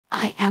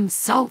I am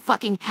so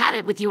fucking had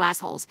it with you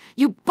assholes.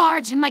 You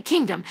barge in my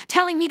kingdom,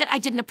 telling me that I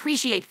didn't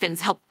appreciate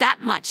Finn's help that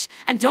much.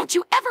 And don't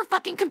you ever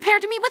fucking compare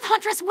to me with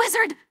Huntress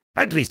Wizard!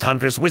 At least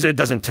Huntress Wizard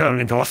doesn't turn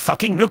into a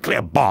fucking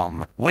nuclear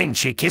bomb when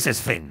she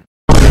kisses Finn.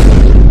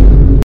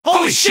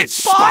 Holy shit,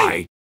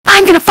 Spy!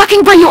 I'm gonna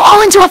fucking burn you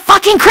all into a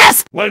fucking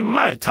crisp! Well,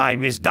 my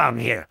time is down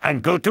here,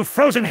 and go to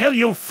Frozen Hill,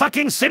 you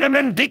fucking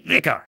cinnamon dick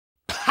licker!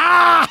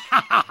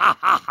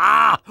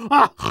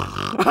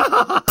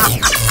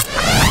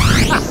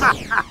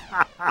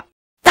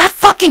 That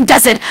fucking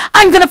does it!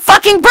 I'm gonna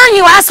fucking burn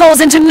you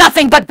assholes into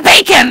nothing but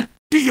bacon!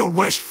 Do your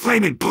worst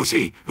flaming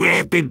pussy! We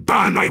have been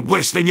burned way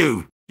worse than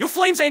you! Your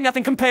flames ain't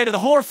nothing compared to the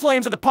horror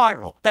flames of the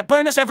pyro that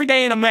burn us every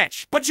day in a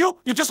match. But you're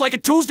just like a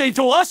Tuesday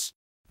to us?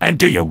 And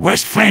do your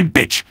worst flame,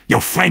 bitch!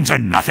 Your flames are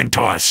nothing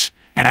to us!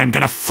 And I'm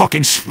gonna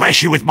fucking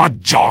splash you with my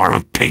jar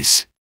of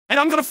piss! And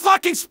I'm gonna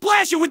fucking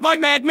splash you with my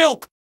mad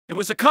milk! It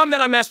was the cum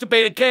that I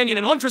masturbated Canyon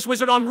and Huntress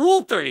Wizard on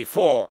Rule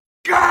 34.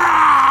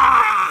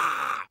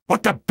 Gah!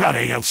 What the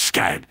bloody hell,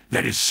 Scad?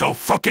 That is so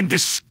fucking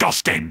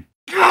disgusting!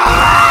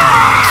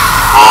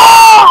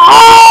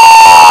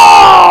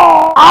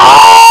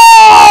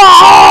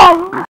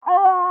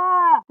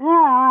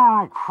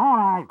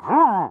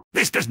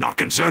 This does not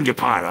concern you,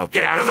 Pyro.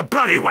 Get out of the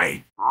bloody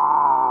way!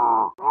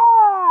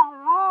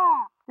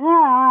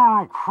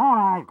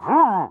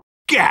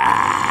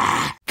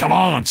 Gah! Come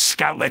on,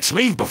 Scout, let's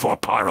leave before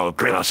Pyro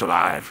grill us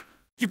alive.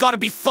 You gotta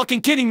be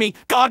fucking kidding me!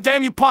 God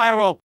damn you,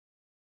 Pyro!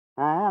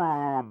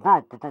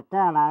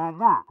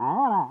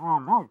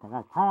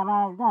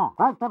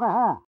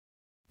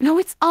 No,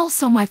 it's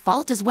also my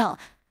fault as well.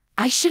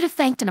 I should have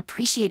thanked and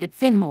appreciated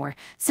Finn more,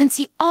 since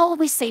he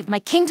always saved my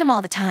kingdom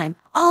all the time.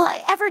 All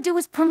I ever do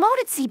is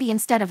promoted CB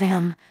instead of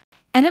him.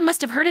 And it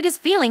must have hurted his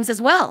feelings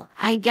as well.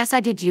 I guess I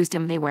did use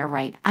him, they were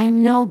right. I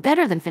know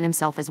better than Finn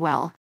himself as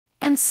well.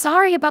 And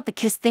sorry about the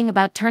kiss thing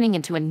about turning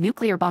into a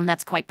nuclear bomb,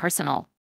 that's quite personal.